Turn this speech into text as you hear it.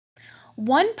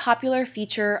One popular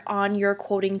feature on your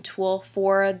quoting tool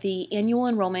for the annual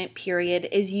enrollment period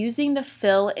is using the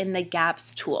Fill in the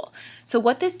Gaps tool. So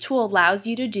what this tool allows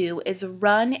you to do is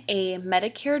run a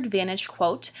Medicare Advantage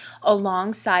quote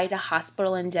alongside a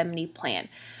hospital indemnity plan.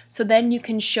 So then you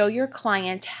can show your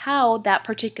client how that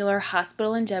particular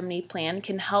hospital indemnity plan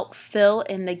can help fill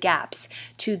in the gaps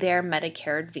to their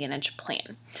Medicare Advantage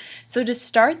plan. So to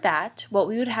start that, what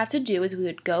we would have to do is we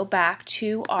would go back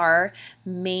to our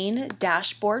main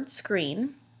dashboard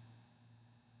screen,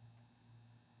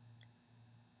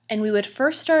 and we would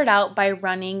first start out by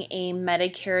running a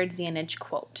Medicare Advantage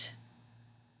quote.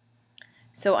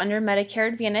 So under Medicare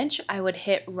Advantage, I would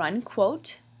hit Run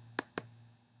Quote,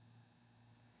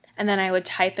 and then I would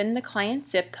type in the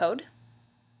client's zip code,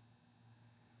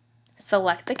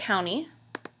 select the county,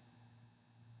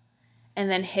 and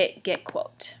then hit Get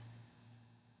Quote.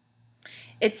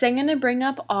 It's then going to bring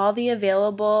up all the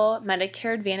available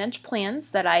Medicare Advantage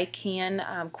plans that I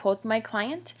can quote my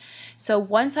client. So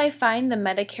once I find the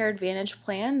Medicare Advantage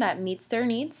plan that meets their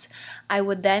needs, I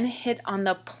would then hit on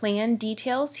the plan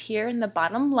details here in the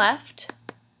bottom left.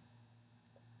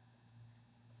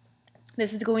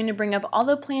 This is going to bring up all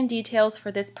the plan details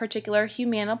for this particular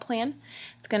Humana plan.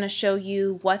 It's going to show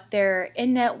you what their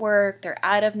in-network, their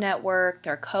out-of-network,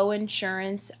 their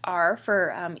co-insurance are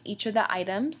for each of the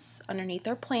items underneath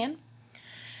their plan.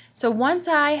 So once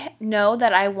I know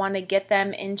that I want to get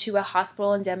them into a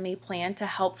hospital indemnity plan to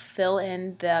help fill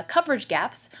in the coverage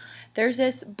gaps, there's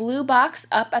this blue box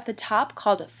up at the top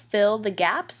called Fill the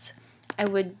Gaps. I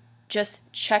would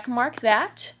just check mark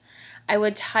that. I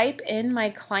would type in my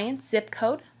client's zip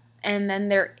code and then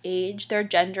their age, their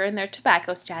gender, and their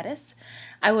tobacco status.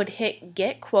 I would hit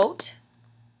Get Quote.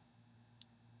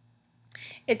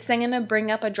 It's then going to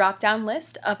bring up a drop-down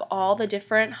list of all the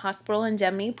different hospital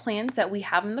indemnity plans that we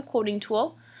have in the quoting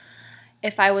tool.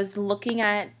 If I was looking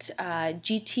at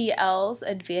GTL's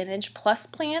Advantage Plus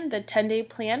plan, the 10-day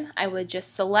plan, I would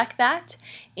just select that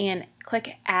and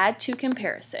click Add to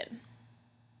Comparison.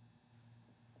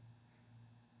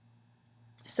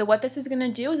 So what this is going to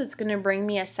do is it's going to bring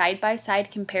me a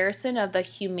side-by-side comparison of the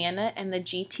Humana and the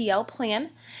GTL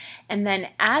plan. And then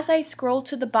as I scroll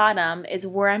to the bottom is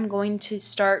where I'm going to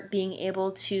start being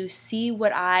able to see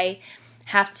what I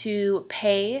have to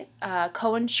pay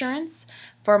co-insurance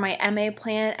for my MA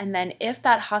plan, and then if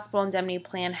that hospital indemnity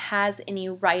plan has any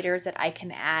riders that I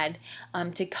can add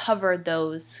to cover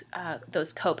those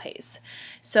co-pays.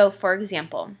 So for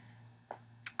example,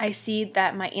 I see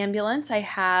that my ambulance, I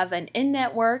have an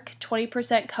in-network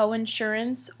 20%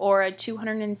 co-insurance or a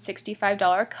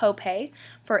 $265 copay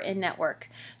for in-network.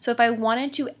 So if I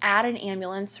wanted to add an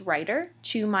ambulance rider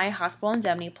to my hospital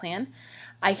indemnity plan,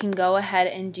 I can go ahead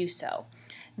and do so.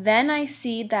 Then I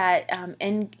see that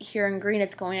here in green,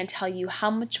 it's going to tell you how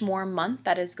much more a month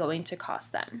that is going to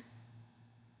cost them.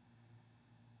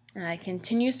 And I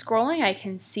continue scrolling. I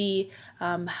can see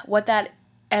what that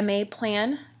MA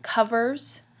plan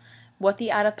covers, what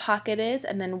the out-of-pocket is,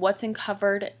 and then what's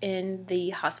covered in the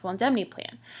hospital indemnity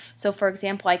plan. So for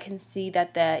example, I can see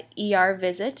that the ER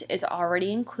visit is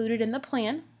already included in the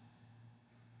plan.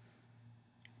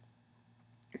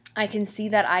 I can see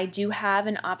that I do have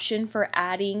an option for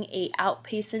adding a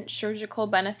outpatient surgical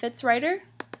benefits rider.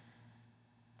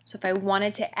 So if I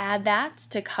wanted to add that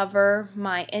to cover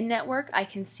my in-network, I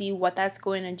can see what that's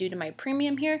going to do to my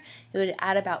premium here. It would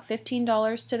add about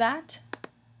 $15 to that.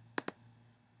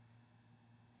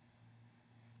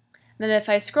 Then if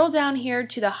I scroll down here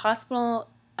to the hospital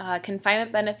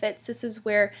confinement benefits, this is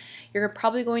where you're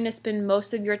probably going to spend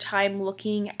most of your time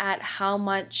looking at how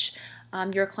much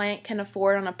your client can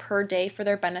afford on a per day for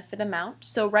their benefit amount.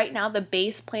 So right now the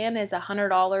base plan is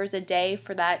 $100 a day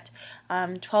for that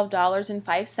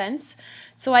 $12.05.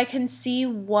 So I can see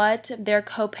what their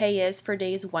copay is for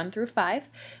days 1 through 5.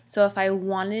 So if I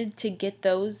wanted to get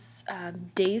those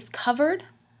days covered,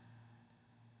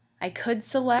 I could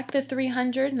select the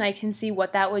 300 and I can see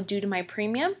what that would do to my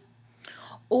premium.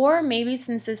 Or maybe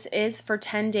since this is for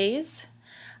 10 days,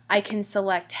 I can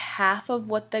select half of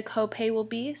what the copay will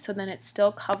be, so then it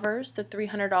still covers the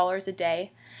 $300 a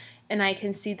day, and I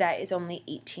can see that is only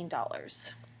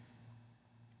 $18.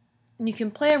 And you can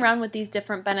play around with these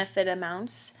different benefit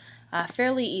amounts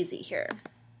fairly easy here.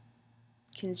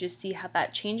 You can just see how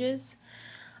that changes.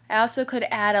 I also could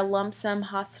add a lump sum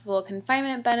hospital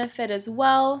confinement benefit as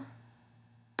well.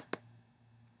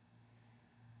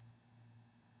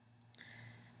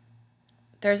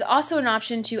 There's also an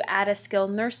option to add a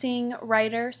skilled nursing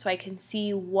rider, so I can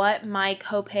see what my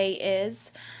copay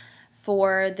is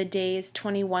for the days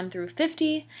 21 through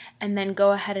 50, and then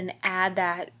go ahead and add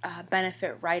that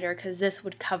benefit rider, because this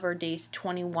would cover days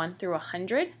 21 through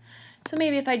 100. So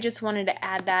maybe if I just wanted to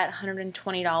add that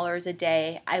 $120 a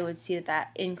day, I would see that that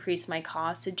increased my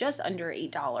cost to just under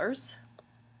 $8.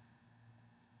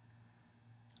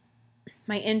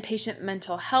 My inpatient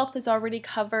mental health is already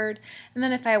covered, and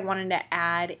then if I wanted to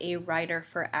add a rider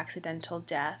for accidental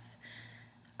death,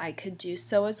 I could do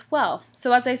so as well.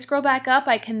 So as I scroll back up,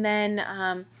 I can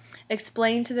then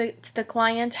explain to the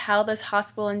client how this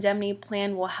hospital indemnity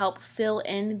plan will help fill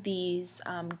in these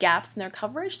gaps in their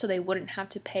coverage, so they wouldn't have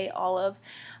to pay all of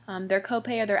their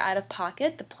copay or their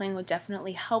out-of-pocket. The plan would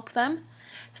definitely help them.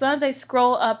 So as I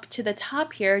scroll up to the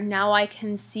top here, now I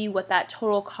can see what that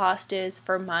total cost is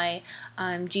for my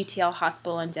GTL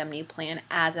hospital indemnity plan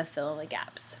as a fill in the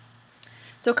gaps.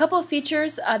 So a couple of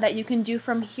features that you can do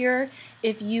from here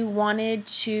if you wanted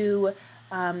to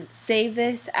save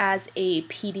this as a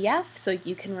PDF so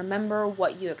you can remember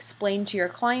what you explained to your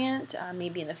client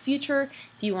maybe in the future.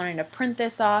 If you wanted to print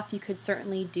this off, you could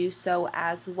certainly do so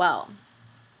as well.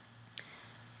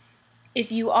 If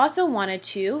you also wanted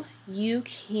to, you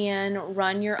can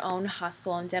run your own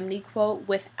hospital indemnity quote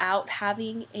without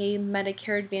having a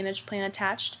Medicare Advantage plan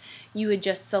attached. You would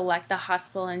just select the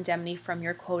hospital indemnity from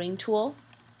your quoting tool,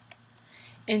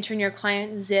 enter in your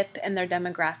client zip and their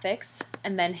demographics,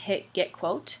 and then hit Get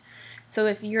Quote. So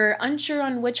if you're unsure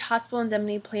on which hospital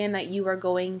indemnity plan that you are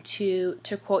going to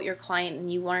quote your client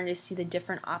and you wanted to see the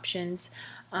different options,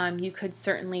 you could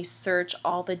certainly search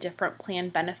all the different plan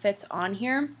benefits on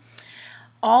here.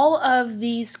 All of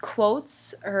these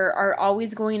quotes are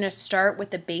always going to start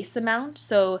with the base amount,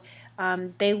 so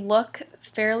they look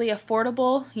fairly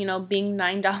affordable, you know, being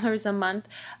 $9 a month,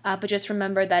 but just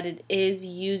remember that it is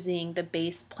using the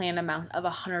base plan amount of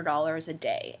 $100 a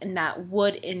day, and that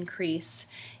would increase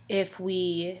if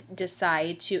we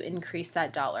decide to increase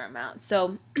that dollar amount.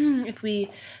 So if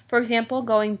we, for example,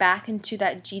 going back into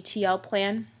that GTL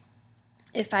plan,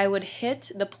 if I would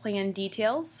hit the plan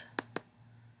details,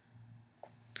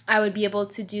 I would be able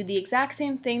to do the exact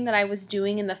same thing that I was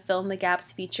doing in the Fill in the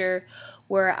Gaps feature,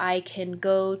 where I can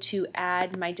go to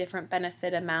add my different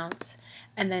benefit amounts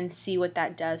and then see what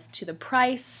that does to the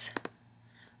price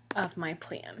of my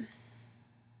plan.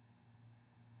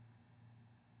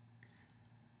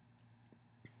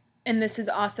 And this is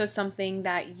also something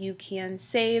that you can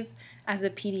save as a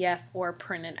PDF or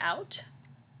print it out.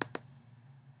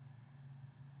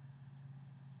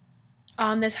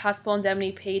 On this hospital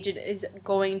indemnity page, it is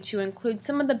going to include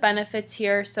some of the benefits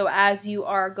here, so as you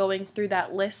are going through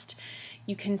that list,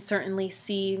 you can certainly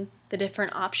see the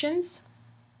different options.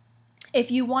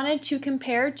 If you wanted to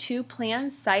compare two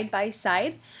plans side by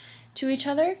side to each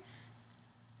other,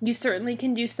 you certainly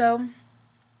can do so.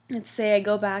 Let's say I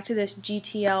go back to this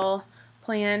GTL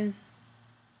plan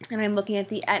and I'm looking at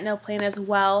the Aetna plan as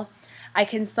well. I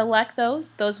can select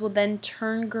those. Those will then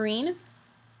turn green.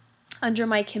 Under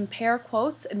my compare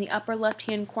quotes in the upper left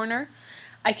hand corner,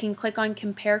 I can click on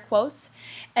compare quotes,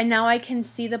 and now I can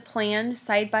see the plan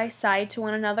side by side to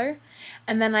one another,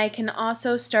 and then I can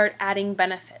also start adding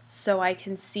benefits. So I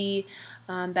can see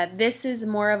that this is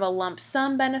more of a lump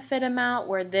sum benefit amount,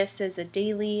 where this is a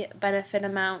daily benefit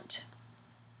amount.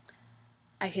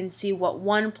 I can see what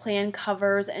one plan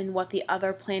covers and what the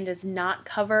other plan does not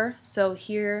cover. So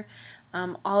here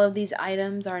all of these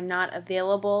items are not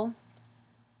available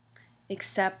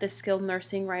except the skilled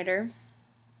nursing rider.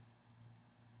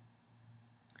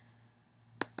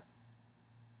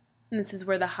 And this is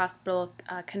where the hospital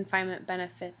confinement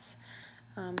benefits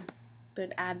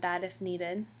would add that if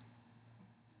needed.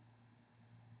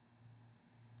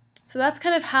 So that's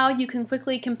kind of how you can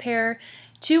quickly compare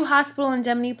two hospital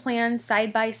indemnity plans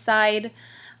side by side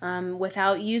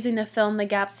without using the Fill in the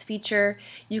Gaps feature.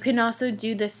 You can also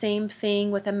do the same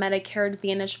thing with a Medicare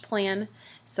Advantage plan.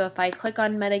 So if I click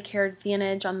on Medicare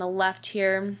Advantage on the left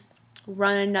here,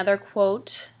 run another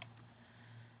quote,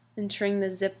 entering the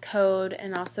zip code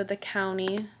and also the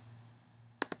county.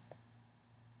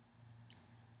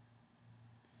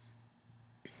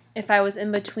 If I was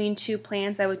in between two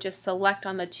plans, I would just select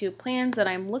on the two plans that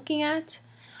I'm looking at.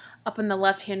 Up in the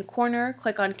left-hand corner,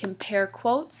 click on Compare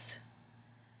Quotes.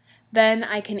 Then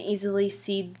I can easily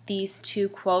see these two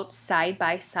quotes side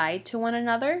by side to one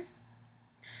another.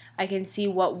 I can see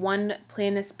what one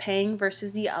plan is paying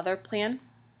versus the other plan.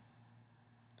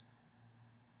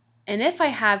 And if I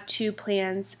have two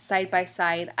plans side by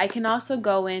side, I can also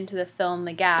go into the Fill in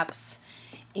the Gaps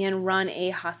and run a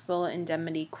hospital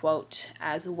indemnity quote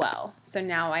as well. So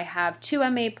now I have two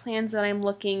MA plans that I'm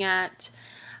looking at.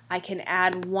 I can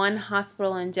add one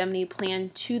hospital indemnity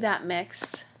plan to that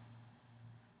mix.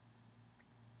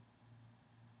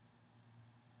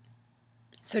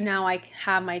 So now I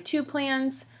have my two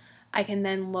plans. I can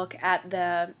then look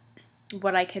at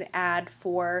what I could add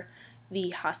for the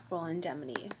hospital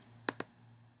indemnity.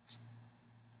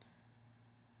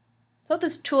 So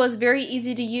this tool is very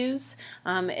easy to use.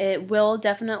 It will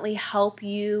definitely help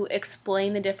you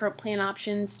explain the different plan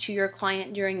options to your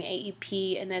client during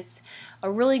AEP, and it's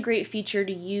a really great feature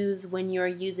to use when you're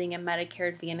using a Medicare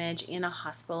Advantage and a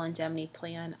hospital indemnity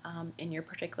plan in your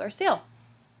particular sale.